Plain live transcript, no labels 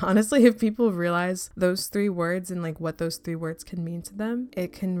Honestly, if people realize those three words and like what those three words can mean to them,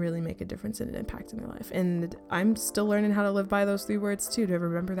 it can really make a difference and an impact in their life. And I'm still learning how to live by those three words too, to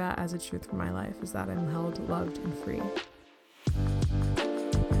remember that as a truth for my life, is that I'm held, loved, and free.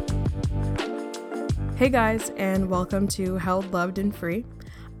 Hey guys, and welcome to Held, Loved, and Free.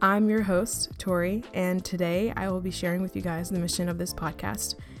 I'm your host, Tori, and today I will be sharing with you guys the mission of this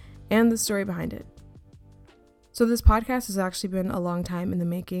podcast and the story behind it. So this podcast has actually been a long time in the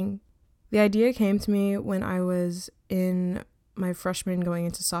making. The idea came to me when I was in my freshman going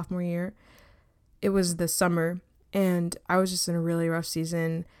into sophomore year. It was the summer, and I was just in a really rough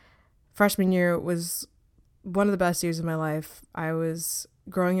season. Freshman year was one of the best years of my life. I was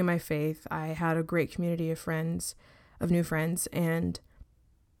growing in my faith. I had a great community of friends, of new friends, and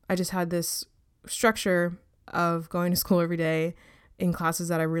I just had this structure of going to school every day in classes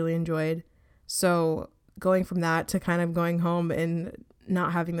that I really enjoyed. So going from that to kind of going home and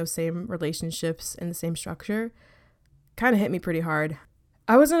not having those same relationships and the same structure kind of hit me pretty hard.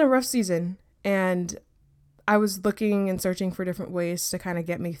 I was in a rough season, and I was looking and searching for different ways to kind of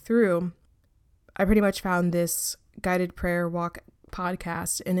get me through. I pretty much found this guided prayer walk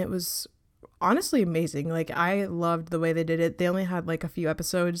podcast, and it was honestly amazing. Like, I loved the way they did it. They only had like a few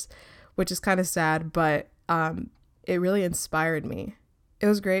episodes, which is kind of sad, but it really inspired me. It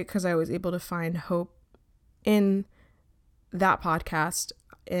was great because I was able to find hope in that podcast,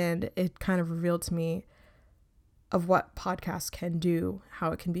 and it kind of revealed to me of what podcasts can do,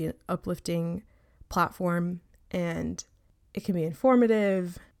 how it can be an uplifting platform, and it can be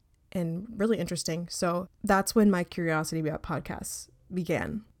informative and really interesting. So that's when my curiosity about podcasts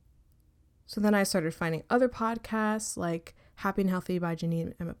began. So then I started finding other podcasts like Happy and Healthy by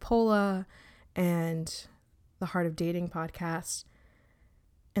Janine Amapola and the Heart of Dating podcast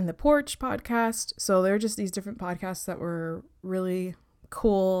and the Porch podcast. So there were just these different podcasts that were really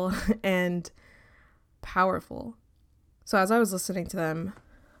cool and powerful. So as I was listening to them,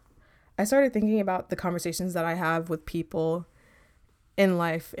 I started thinking about the conversations that I have with people in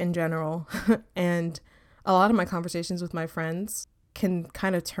life in general. And a lot of my conversations with my friends can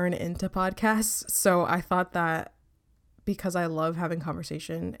kind of turn into podcasts. So I thought that because I love having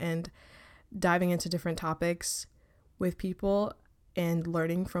conversation and diving into different topics with people and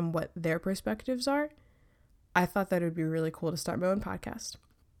learning from what their perspectives are, I thought that it would be really cool to start my own podcast.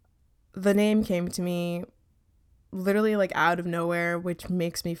 The name came to me literally like out of nowhere, which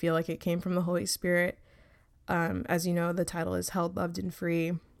makes me feel like it came from the Holy Spirit. As you know, the title is Held, Loved, and Free.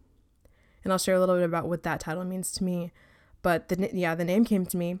 And I'll share a little bit about what that title means to me. But the name came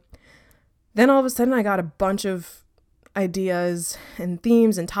to me. Then all of a sudden I got a bunch of ideas and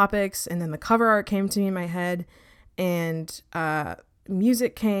themes and topics. And then the cover art came to me in my head. And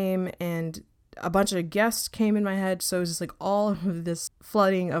music came, and a bunch of guests came in my head. So it was just like all of this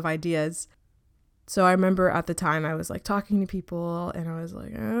flooding of ideas. So I remember at the time I was like talking to people, and I was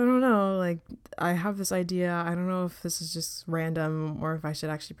like, I don't know, like I have this idea. I don't know if this is just random or if I should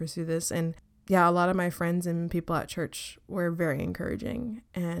actually pursue this. And yeah, a lot of my friends and people at church were very encouraging,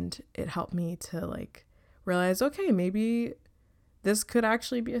 and it helped me to like realize, okay, maybe this could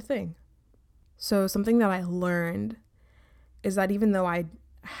actually be a thing. So something that I learned is that even though I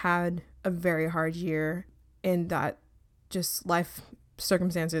had a very hard year and that just life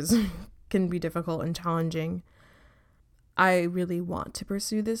circumstances can be difficult and challenging, I really want to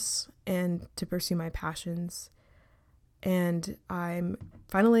pursue this and to pursue my passions. And I'm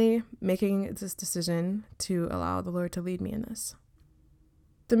finally making this decision to allow the Lord to lead me in this.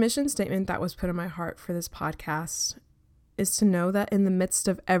 The mission statement that was put in my heart for this podcast is to know that in the midst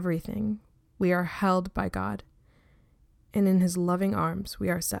of everything, we are held by God, and in His loving arms, we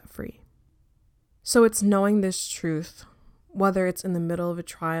are set free. So it's knowing this truth, whether it's in the middle of a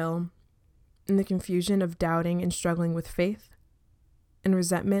trial, in the confusion of doubting and struggling with faith, in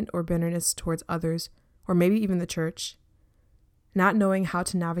resentment or bitterness towards others, or maybe even the church, not knowing how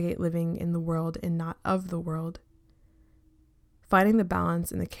to navigate living in the world and not of the world, finding the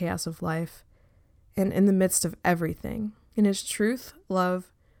balance in the chaos of life, and in the midst of everything, in His truth,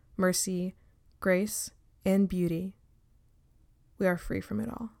 love, mercy, grace, and beauty, we are free from it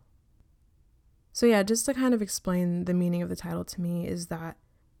all. So yeah, just to kind of explain the meaning of the title to me is that,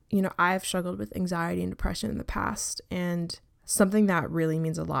 I've struggled with anxiety and depression in the past, and something that really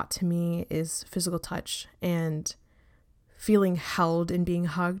means a lot to me is physical touch and feeling held and being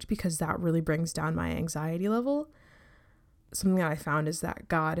hugged, because that really brings down my anxiety level. Something that I found is that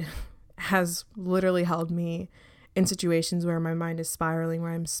God has literally held me in situations where my mind is spiraling,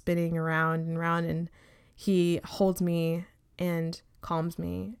 where I'm spinning around and around, and He holds me and calms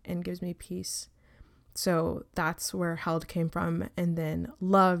me and gives me peace. So that's where held came from. And then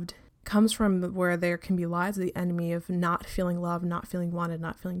loved comes from where there can be lies of the enemy of not feeling loved, not feeling wanted,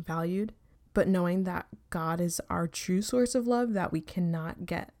 not feeling valued, but knowing that God is our true source of love, that we cannot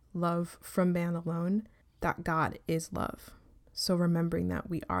get love from man alone, that God is love. So remembering that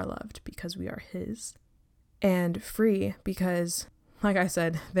we are loved because we are his. And free because, like I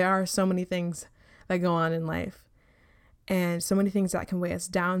said, there are so many things that go on in life and so many things that can weigh us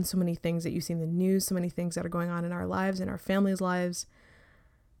down, so many things that you see in the news, so many things that are going on in our lives, in our families' lives,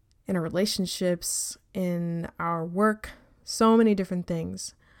 in our relationships, in our work, so many different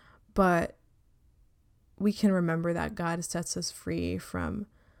things. But we can remember that God sets us free from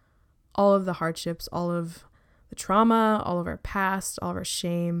all of the hardships, all of the trauma, all of our past, all of our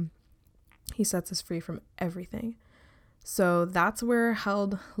shame. He sets us free from everything. So that's where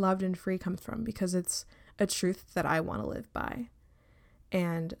held, loved, and free comes from, because it's a truth that I want to live by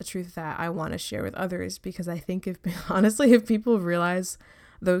and a truth that I want to share with others, because I think if people realize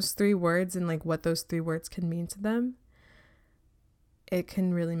those 3 words and like what those 3 words can mean to them, it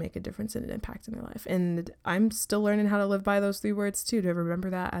can really make a difference and an impact in their life. And I'm still learning how to live by those 3 words too, to remember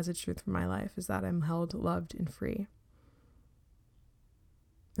that as a truth for my life, is that I'm held, loved, and free.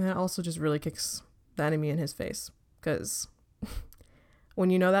 And it also just really kicks the enemy in his face, because when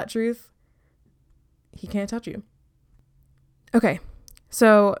you know that truth, he can't touch you. Okay,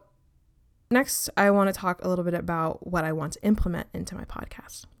 so next I want to talk a little bit about what I want to implement into my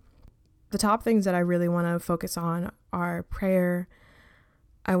podcast. The top things that I really want to focus on are prayer.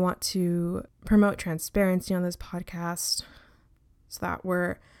 I want to promote transparency on this podcast so that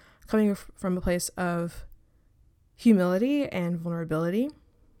we're coming from a place of humility and vulnerability.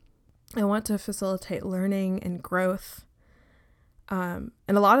 I want to facilitate learning and growth. And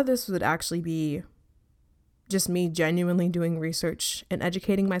a lot of this would actually be just me genuinely doing research and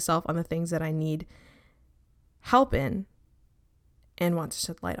educating myself on the things that I need help in and want to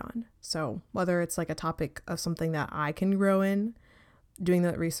shed light on. So whether it's like a topic of something that I can grow in, doing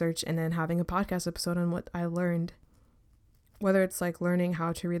that research and then having a podcast episode on what I learned, whether it's like learning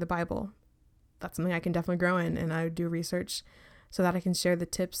how to read the Bible, that's something I can definitely grow in, and I would do research so that I can share the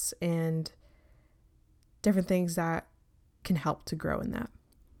tips and different things that can help to grow in that.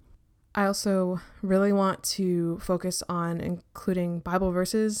 I also really want to focus on including Bible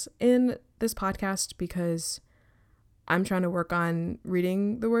verses in this podcast, because I'm trying to work on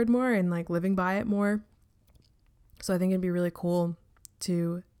reading the word more and like living by it more. So I think it'd be really cool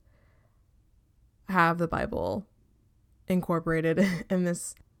to have the Bible incorporated in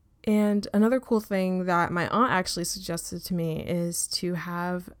this. And another cool thing that my aunt actually suggested to me is to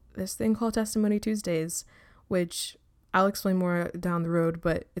have this thing called Testimony Tuesdays, which I'll explain more down the road,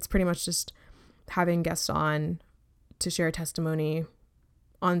 but it's pretty much just having guests on to share a testimony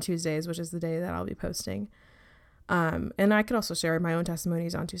on Tuesdays, which is the day that I'll be posting. And I could also share my own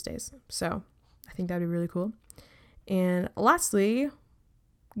testimonies on Tuesdays. So I think that'd be really cool. And lastly,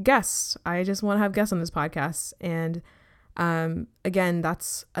 guests. I just want to have guests on this podcast. And again,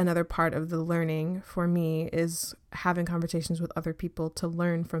 that's another part of the learning for me, is having conversations with other people to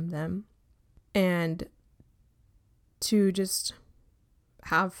learn from them and to just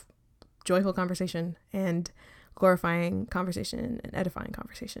have joyful conversation and glorifying conversation and edifying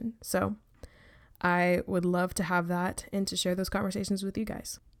conversation. So I would love to have that and to share those conversations with you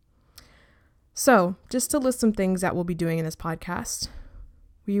guys. So just to list some things that we'll be doing in this podcast,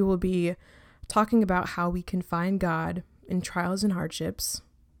 we will be talking about how we can find God in trials and hardships.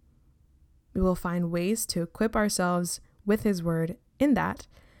 We will find ways to equip ourselves with His Word in that,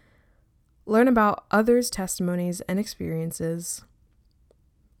 learn about others' testimonies and experiences,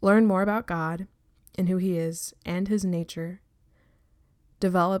 learn more about God and who He is and His nature,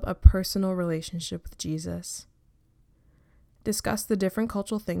 develop a personal relationship with Jesus, discuss the different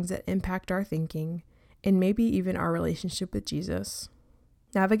cultural things that impact our thinking and maybe even our relationship with Jesus,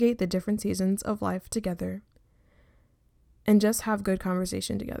 navigate the different seasons of life together, and just have good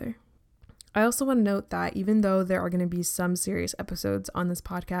conversation together. I also want to note that even though there are going to be some serious episodes on this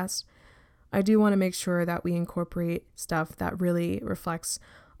podcast, I do want to make sure that we incorporate stuff that really reflects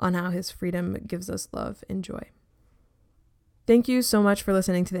on how His freedom gives us love and joy. Thank you so much for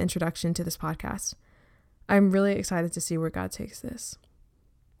listening to the introduction to this podcast. I'm really excited to see where God takes this.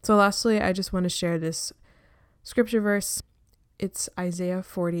 So lastly, I just want to share this scripture verse. It's Isaiah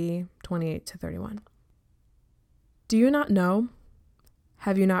 40:28-31. Do you not know?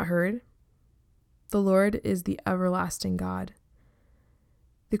 Have you not heard? The Lord is the everlasting God,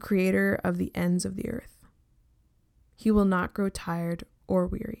 the creator of the ends of the earth. He will not grow tired or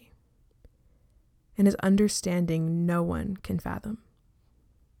weary, and His understanding no one can fathom.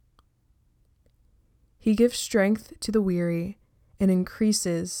 He gives strength to the weary and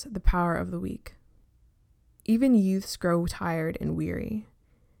increases the power of the weak. Even youths grow tired and weary,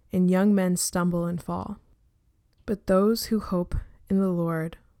 and young men stumble and fall. But those who hope in the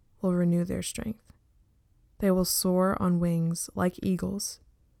Lord will renew their strength. They will soar on wings like eagles.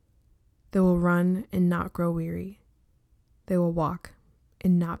 They will run and not grow weary. They will walk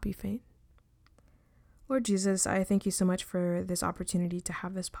and not be faint. Lord Jesus, I thank you so much for this opportunity to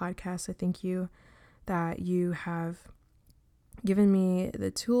have this podcast. I thank you that you have given me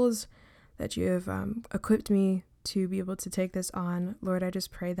the tools, that you have equipped me to be able to take this on. Lord, I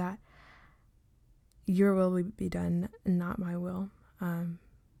just pray that your will be done, not my will.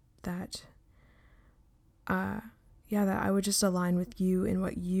 That I would just align with you in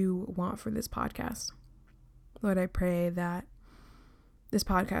what you want for this podcast. Lord, I pray that this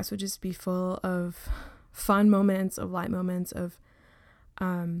podcast would just be full of fun moments, of light moments, of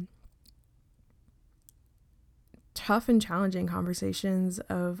tough and challenging conversations,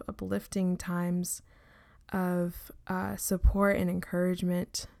 of uplifting times, of support and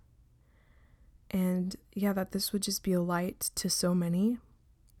encouragement. And that this would just be a light to so many.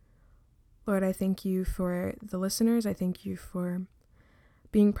 Lord, I thank you for the listeners. I thank you for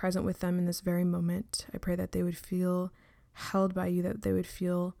being present with them in this very moment. I pray that they would feel held by you, that they would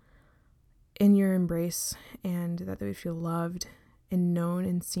feel in your embrace, and that they would feel loved and known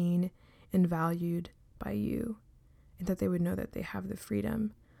and seen and valued by you, and that they would know that they have the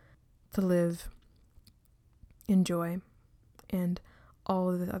freedom to live in joy and all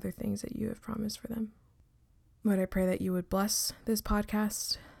of the other things that you have promised for them. Lord, I pray that you would bless this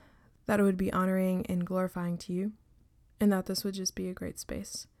podcast, that it would be honoring and glorifying to you, and that this would just be a great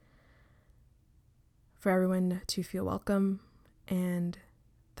space for everyone to feel welcome, and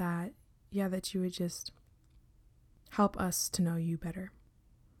that you would just help us to know you better.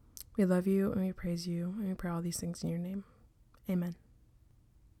 We love you and we praise you, and we pray all these things in your name. Amen.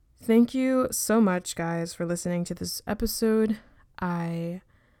 Thank you so much, guys, for listening to this episode. I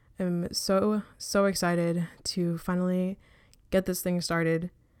am so excited to finally get this thing started.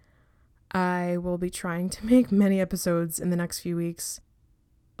 I will be trying to make many episodes in the next few weeks.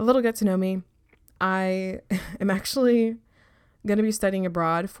 A little get to know me. I am actually going to be studying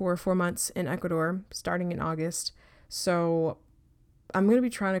abroad for 4 months in Ecuador starting in August. So I'm going to be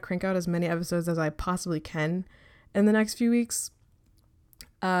trying to crank out as many episodes as I possibly can in the next few weeks.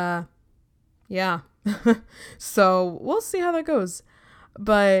 So we'll see how that goes.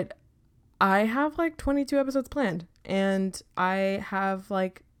 But I have like 22 episodes planned, and I have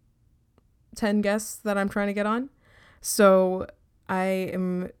like 10 guests that I'm trying to get on. So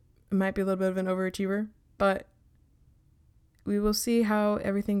might be a little bit of an overachiever, but we will see how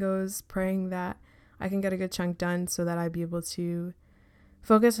everything goes, praying that I can get a good chunk done so that I'd be able to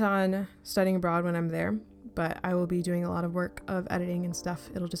focus on studying abroad when I'm there. But I will be doing a lot of work of editing and stuff.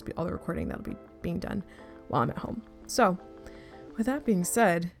 It'll just be all the recording that'll be being done while I'm at home. So with that being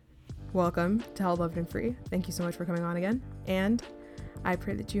said, welcome to Held, Loved, and Free. Thank you so much for coming on again. And I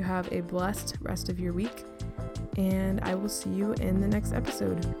pray that you have a blessed rest of your week. And I will see you in the next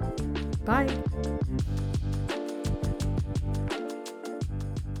episode. Bye.